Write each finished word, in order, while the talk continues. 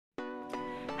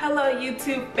Hello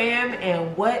YouTube fam,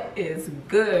 and what is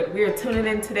good? We are tuning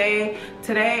in today.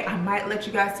 Today I might let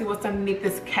you guys see what's underneath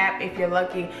this cap if you're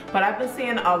lucky, but I've been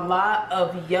seeing a lot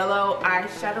of yellow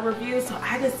eyeshadow reviews, so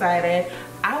I decided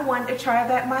I wanted to try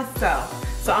that myself.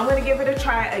 So I'm gonna give it a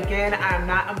try again. I'm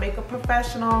not a makeup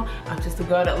professional. I'm just a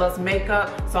girl that loves makeup.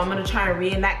 So I'm gonna try and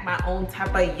reenact my own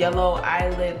type of yellow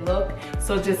eyelid look.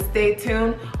 So just stay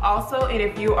tuned. Also, and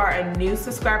if you are a new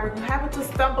subscriber who happened to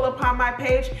stumble upon my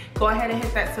page, go ahead and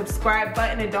hit that subscribe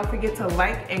button and don't forget to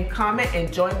like and comment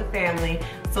and join the family.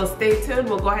 So stay tuned.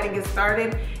 We'll go ahead and get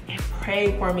started and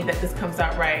pray for me that this comes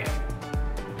out right.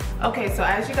 Okay, so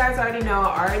as you guys already know,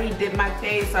 I already did my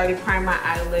face, I already primed my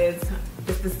eyelids.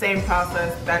 It's the same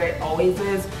process that it always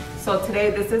is. So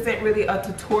today, this isn't really a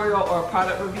tutorial or a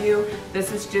product review.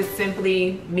 This is just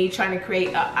simply me trying to create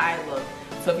an eye look.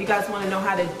 So if you guys want to know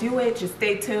how to do it, just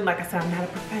stay tuned. Like I said, I'm not a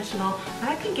professional, but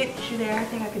I can get you there. I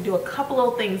think I can do a couple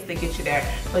of things to get you there.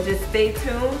 But just stay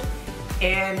tuned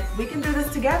and we can do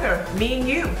this together, me and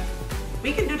you.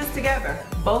 We can do this together,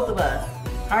 both of us.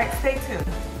 All right, stay tuned.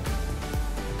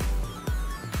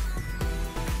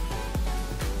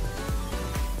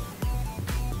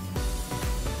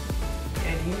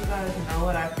 You guys know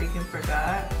what I freaking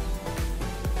forgot?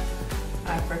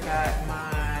 I forgot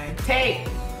my tape.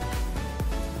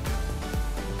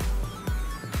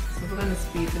 So we're gonna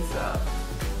speed this up.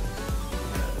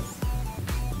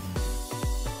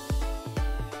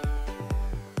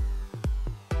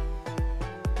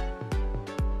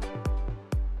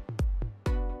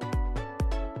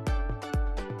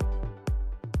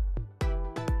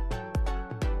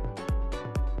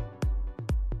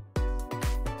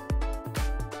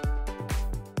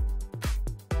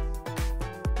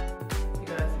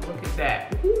 Look at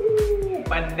that. Ooh,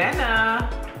 banana.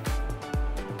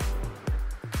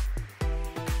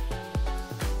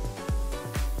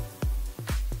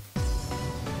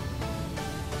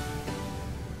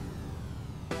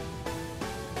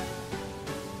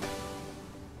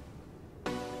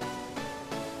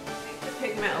 Make the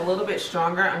pigment a little bit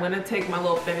stronger. I'm going to take my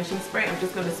little finishing spray. I'm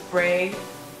just going to spray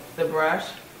the brush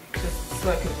just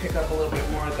so I can pick up a little bit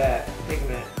more of that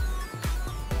pigment.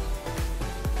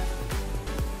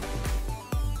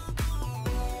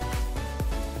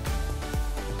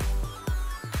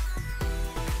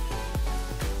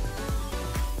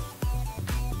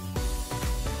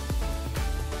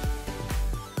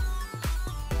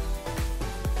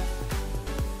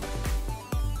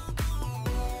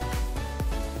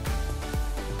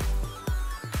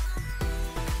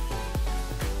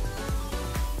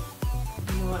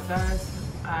 Guys,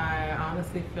 I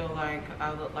honestly feel like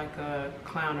I look like a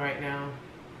clown right now.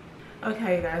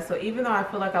 Okay guys, so even though I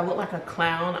feel like I look like a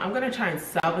clown, I'm gonna try and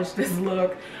salvage this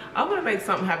look. I'm gonna make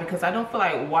something happen because I don't feel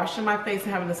like washing my face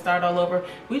and having to start all over.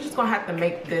 We just gonna have to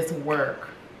make this work.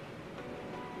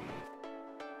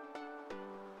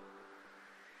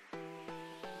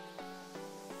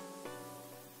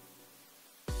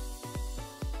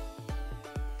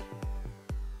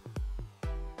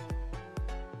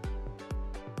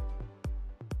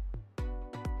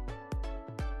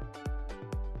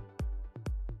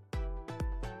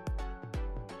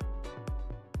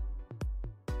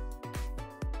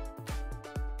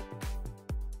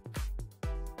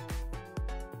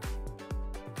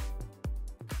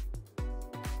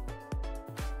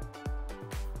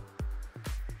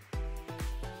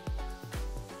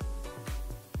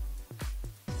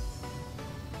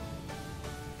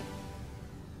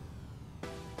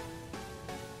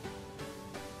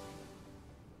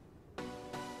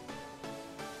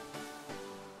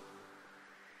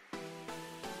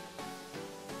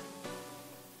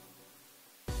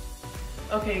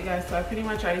 Okay guys, so I pretty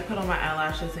much already put on my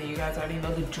eyelashes and you guys already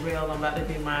know the drill. I'm about to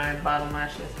do my bottom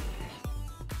lashes.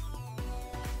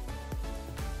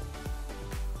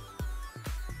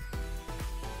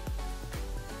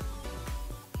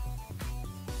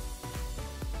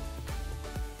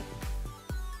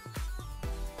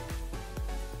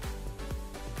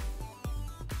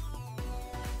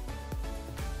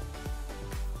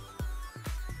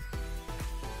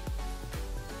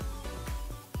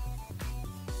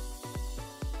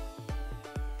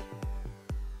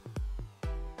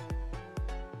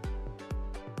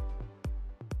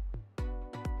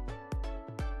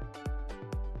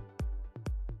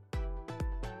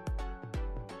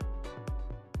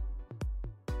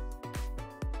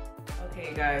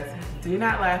 Okay guys, do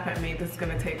not laugh at me. This is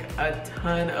gonna take a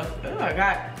ton of, oh I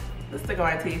got lipstick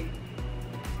on my teeth.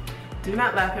 Do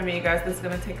not laugh at me you guys, this is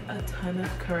gonna take a ton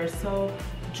of courage. So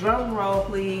drum roll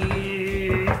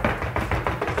please.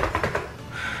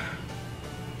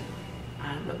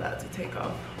 I'm about to take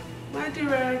off my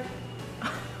do-rag.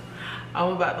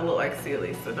 I'm about to look like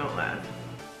Celie, so don't laugh.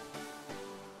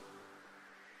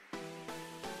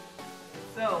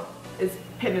 So it's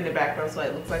pinned in the background, so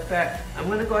it looks like that. I'm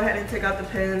gonna go ahead and take out the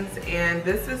pins, and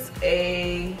this is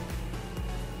a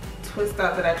twist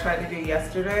out that I tried to do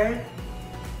yesterday,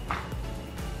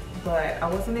 but I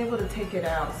wasn't able to take it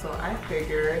out, so I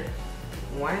figured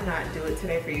why not do it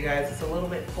today for you guys. It's a little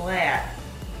bit flat,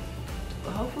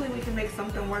 but hopefully we can make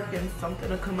something work and something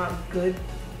will come out good.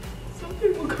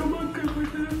 Something will come out good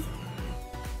with this.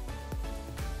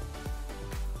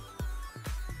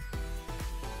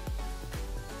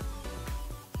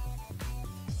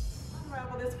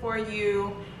 Unravel this for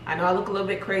you. I know I look a little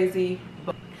bit crazy,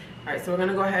 but all right, so we're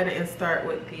gonna go ahead and start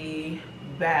with the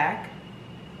back.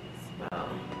 So.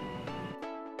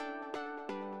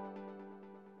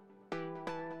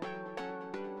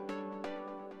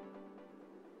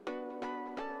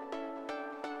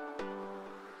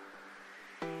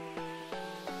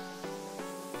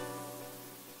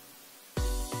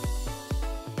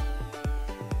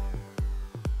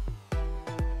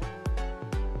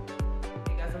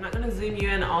 I'm not gonna zoom you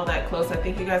in all that close. I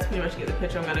think you guys pretty much get the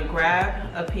picture. I'm gonna grab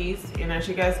a piece, and as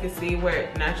you guys can see where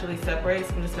it naturally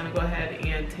separates, I'm just gonna go ahead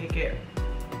and take it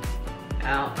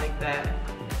out like that.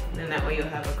 And then that way you'll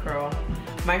have a curl.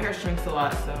 My hair shrinks a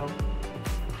lot, so.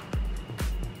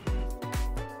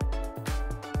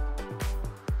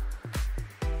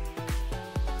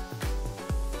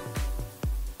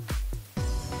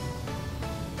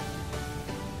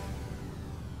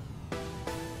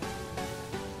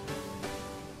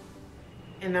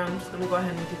 And now I'm just gonna go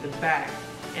ahead and do the back.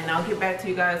 And I'll get back to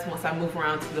you guys once I move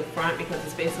around to the front, because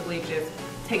it's basically just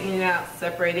taking it out,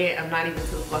 separating it. I'm not even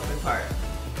to the fluffing part.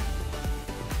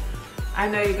 I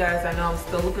know you guys, I know I'm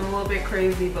still looking a little bit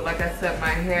crazy, but like I said, my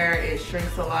hair, it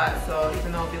shrinks a lot. So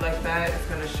even though it'll be like that, it's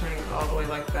gonna shrink all the way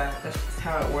like that. That's just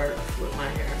how it works with my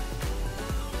hair.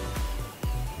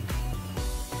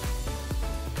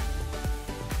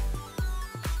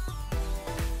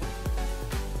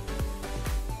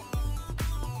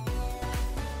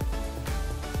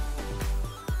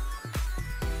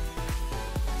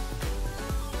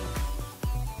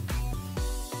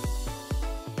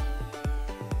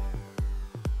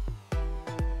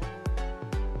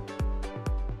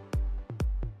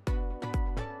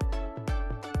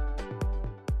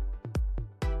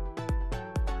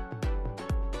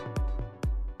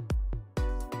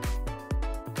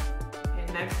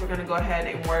 Next, we're gonna go ahead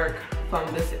and work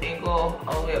from this angle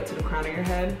all the way up to the crown of your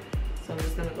head. So I'm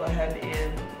just gonna go ahead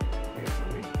and, wait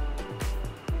for me.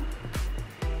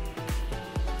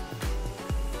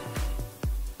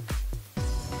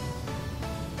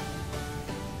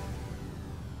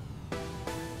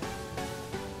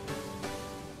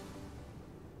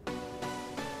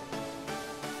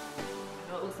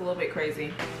 I know it looks a little bit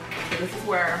crazy. So this is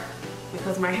where,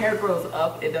 because my hair grows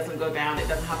up, it doesn't go down, it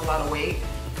doesn't have a lot of weight.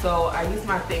 So I use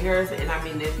my fingers and I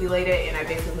manipulate it, and I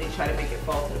basically try to make it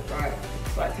fall to the front.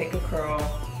 So I take a curl.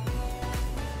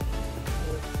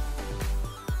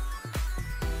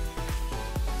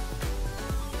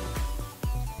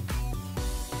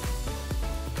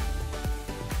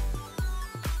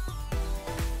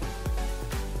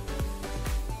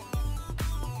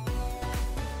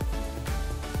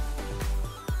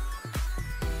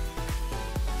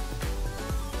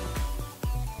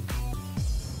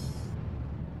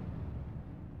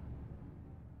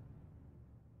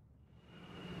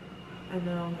 I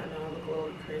know, I look a little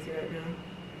crazy right now.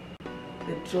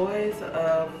 The joys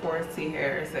of 4C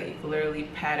hair is that you can literally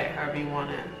pat it however you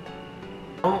want it.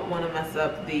 Don't want to mess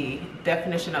up the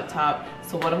definition up top.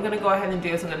 So what I'm going to go ahead and do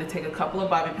is I'm going to take a couple of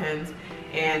bobby pins,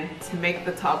 and to make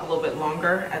the top a little bit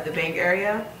longer at the bang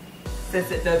area,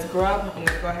 since it does grow up, I'm going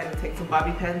to go ahead and take some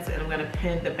bobby pins and I'm going to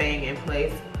pin the bang in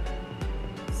place.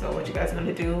 So what you guys are going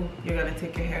to do, you're going to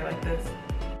take your hair like this.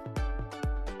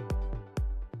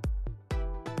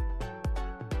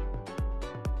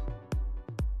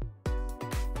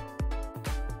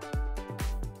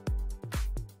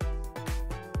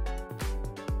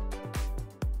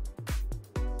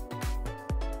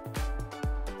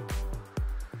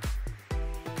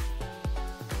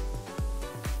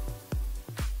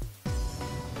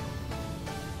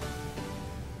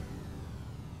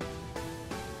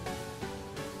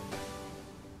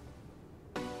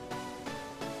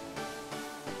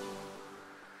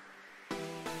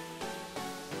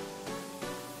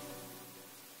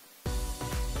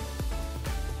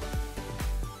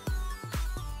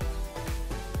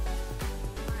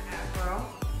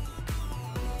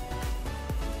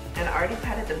 And I already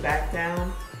patted the back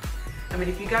down. I mean,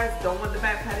 if you guys don't want the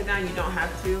back patted down, you don't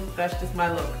have to. That's just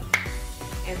my look.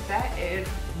 And that is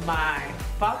my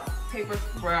fox taper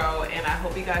fro, and I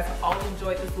hope you guys all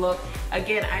enjoyed this look.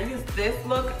 Again, I used this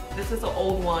look. This is an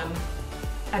old one.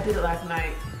 I did it last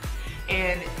night,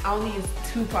 and I only used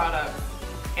 2 products,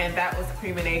 and that was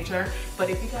Cream of Nature. But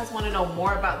if you guys want to know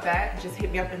more about that, just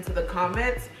hit me up into the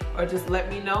comments or just let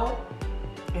me know,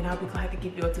 and I'll be glad to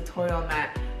give you a tutorial on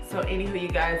that. So anywho, you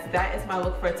guys, that is my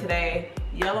look for today.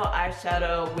 Yellow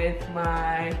eyeshadow with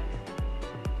my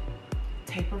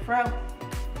taper fro.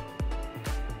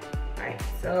 Alright,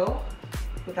 so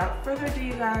without further ado,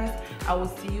 you guys, I will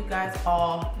see you guys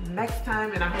all next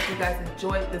time, and I hope you guys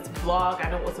enjoyed this vlog. I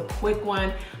know it was a quick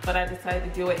one, but I decided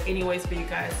to do it anyways for you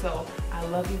guys. So I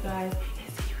love you guys,